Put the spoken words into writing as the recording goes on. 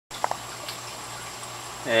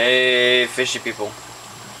Hey, fishy people.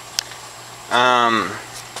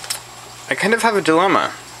 I kind of have a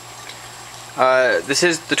dilemma. This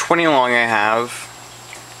is the 20 long I have,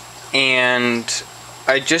 and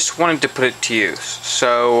I just wanted to put it to use.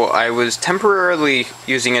 So I was temporarily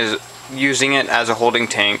using it as a holding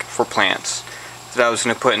tank for plants that I was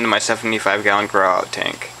going to put into my 75-gallon grow out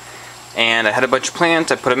tank. And I had a bunch of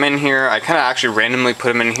plants, I put them in here. I kind of actually randomly put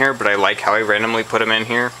them in here, but I like how I randomly put them in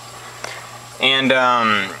here. And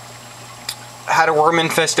had a worm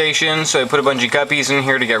infestation, so I put a bunch of guppies in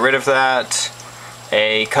here to get rid of that.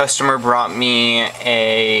 A customer brought me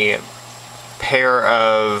a pair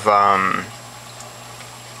of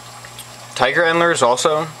tiger antlers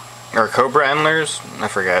also, or cobra antlers, I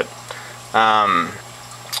forget.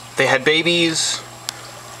 They had babies.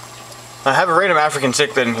 I have a random African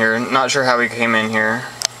cichlid in here, not sure how he came in here.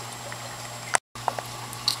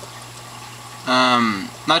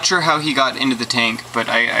 Not sure how he got into the tank, but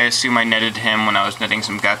I assume I netted him when I was netting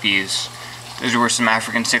some guppies. Those were some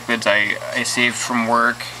African cichlids I saved from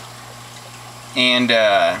work, and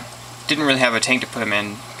didn't really have a tank to put them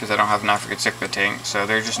in because I don't have an African cichlid tank, so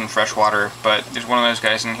they're just in fresh water, but there's one of those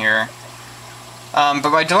guys in here.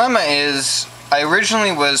 But my dilemma is, I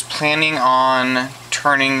originally was planning on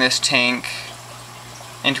turning this tank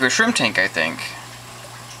into a shrimp tank, I think.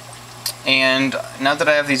 And now that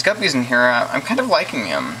I have these guppies in here, I'm kind of liking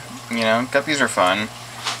them. You know, guppies are fun.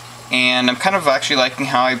 And I'm kind of actually liking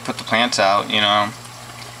how I put the plants out, you know.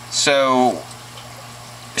 So,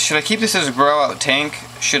 should I keep this as a grow out tank?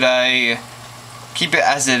 Should I keep it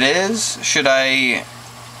as it is? Should I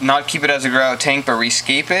not keep it as a grow out tank but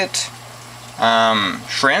rescape it?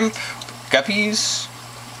 Shrimp, guppies,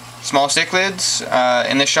 small cichlids.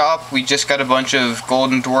 In the shop we just got a bunch of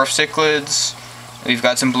golden dwarf cichlids. We've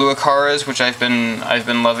got some blue acaras, which I've been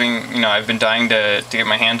loving, you know, I've been dying to get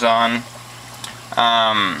my hands on.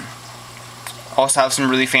 Also have some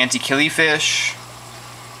really fancy killifish.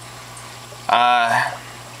 A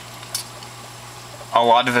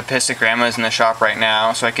lot of episogrammas in the shop right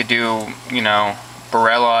now, so I could do, you know,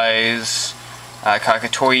 borellis,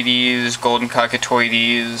 cockatoides, golden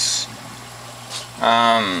cockatoides,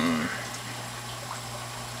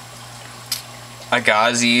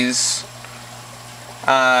 agazis.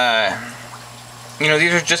 You know,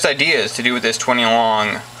 these are just ideas to do with this 20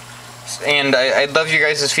 long, and I'd love your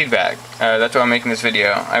guys' feedback. That's why I'm making this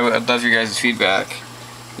video. I'd love your guys' feedback.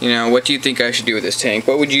 You know, what do you think I should do with this tank?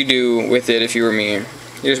 What would you do with it if you were me?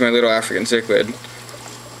 Here's my little African cichlid.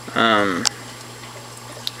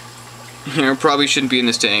 You know, probably shouldn't be in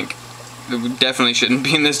this tank. It definitely shouldn't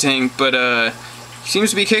be in this tank, but seems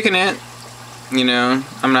to be kicking it. You know,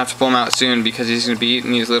 I'm gonna have to pull him out soon because he's gonna be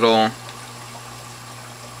eating these the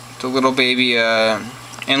little baby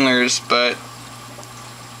antlers. But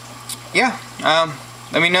yeah,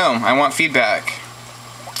 let me know. I want feedback.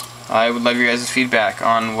 I would love your guys' feedback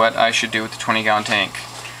on what I should do with the 20-gallon tank.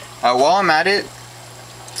 While I'm at it,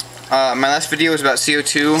 my last video was about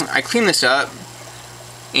CO2. I cleaned this up,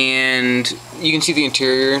 and you can see the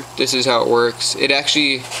interior. This is how it works. It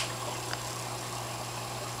actually...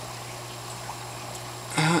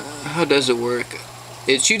 how does it work?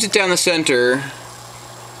 It shoots it down the center.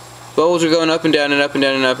 Bubbles are going up and down and up and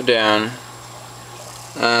down and up and down.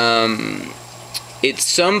 At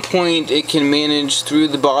some point it can manage through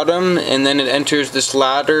the bottom, and then it enters this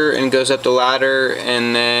ladder and goes up the ladder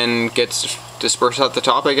and then gets dispersed out the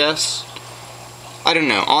top, I guess. I don't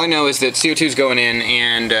know. All I know is that CO2 is going in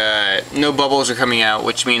and no bubbles are coming out,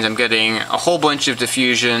 which means I'm getting a whole bunch of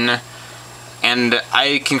diffusion, and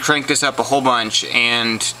I can crank this up a whole bunch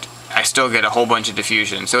and I still get a whole bunch of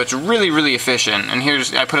diffusion. So it's really, really efficient. And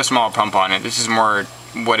I put a small pump on it. This is more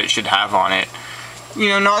what it should have on it. You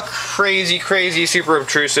know, not crazy, super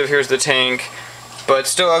obtrusive. Here's the tank, but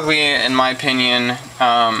still ugly in my opinion.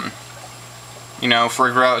 You know, for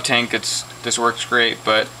a grow out tank, this works great.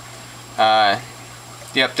 But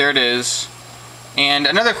yep, there it is. And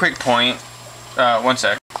another quick point. One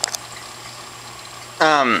sec.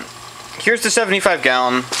 Here's the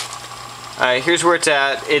 75-gallon. Here's where it's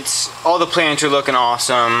at. All the plants are looking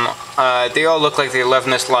awesome. They all look like they love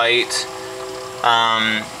this light.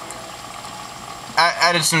 I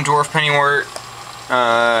added some dwarf pennywort.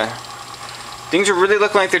 Things are really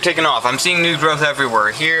looking like they're taking off. I'm seeing new growth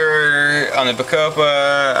everywhere. Here on the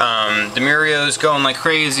Bacopa, the Murio's going like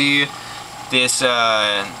crazy. This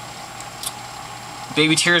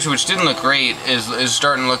baby tears, which didn't look great, is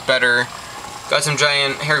starting to look better. Got some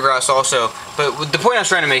giant hair grass also. But the point I was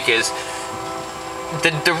trying to make is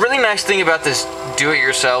the really nice thing about this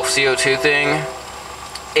do-it-yourself CO2 thing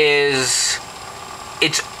is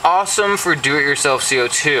it's awesome for do-it-yourself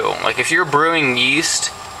CO2. Like, if you're brewing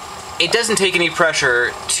yeast, it doesn't take any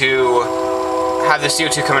pressure to have the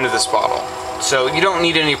CO2 come into this bottle. So you don't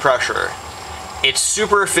need any pressure. It's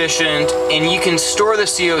super efficient, and you can store the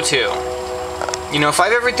CO2. You know, if I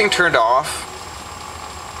have everything turned off,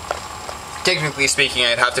 technically speaking,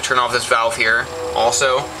 I'd have to turn off this valve here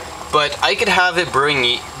also, but I could have it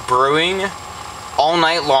brewing all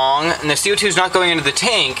night long, and the CO2 is not going into the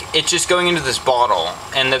tank, it's just going into this bottle.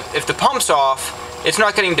 And if the pump's off, it's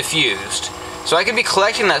not getting diffused. So I could be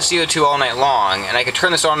collecting that CO2 all night long, and I could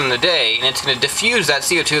turn this on in the day, and it's going to diffuse that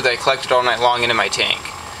CO2 that I collected all night long into my tank.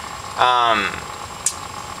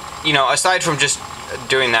 You know, aside from just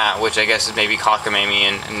doing that, which I guess is maybe cockamamie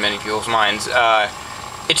in many people's minds,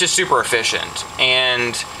 it's just super efficient.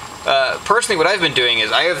 And personally, what I've been doing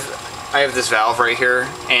is I have this valve right here,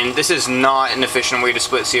 and this is not an efficient way to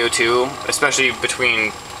split CO2, especially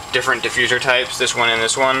between different diffuser types, this one and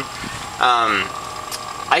this one.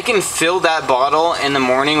 I can fill that bottle in the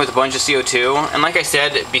morning with a bunch of CO2, and like I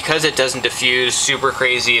said, because it doesn't diffuse super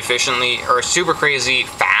crazy efficiently, or super crazy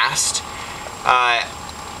fast,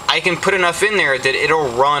 I can put enough in there that it'll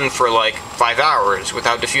run for like 5 hours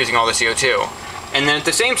without diffusing all the CO2. And then at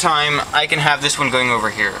the same time, I can have this one going over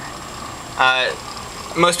here.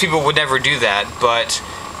 Most people would never do that, but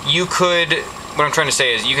you could, what I'm trying to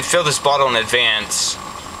say is, you could fill this bottle in advance.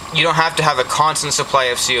 You don't have to have a constant supply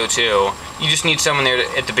of CO2. You just need someone there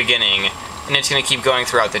at the beginning, and it's going to keep going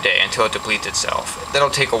throughout the day until it depletes itself. That'll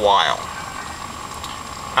take a while.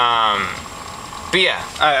 But yeah,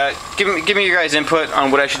 give me your guys' input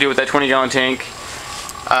on what I should do with that 20-gallon tank.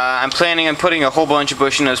 I'm planning on putting a whole bunch of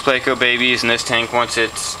Bushnose Pleco babies in this tank once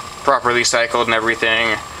it's properly cycled and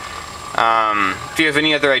everything. If you have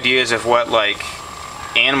any other ideas of what, like,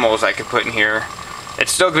 animals I could put in here,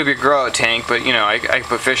 it's still going to be a grow-out tank, but, you know, I could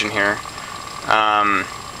put fish in here.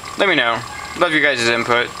 Let me know. Love your guys'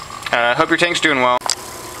 input. Hope your tank's doing well.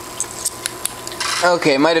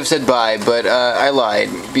 Okay, might have said bye, but I lied,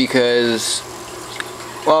 because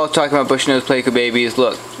while I was talking about Bushnose Pleco babies,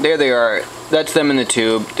 look, there they are. That's them in the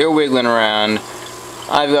tube. They're wiggling around.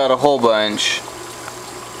 I've got a whole bunch.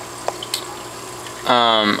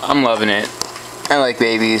 I'm loving it. I like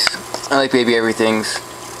babies. I like baby everythings.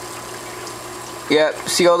 Yep,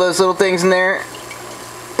 see all those little things in there?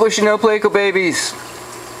 Bushnose Pleco babies.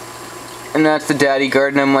 And that's the daddy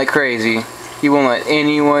guarding them like crazy. He won't let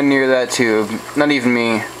anyone near that tube. Not even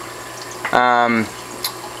me. Have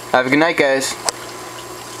a good night, guys.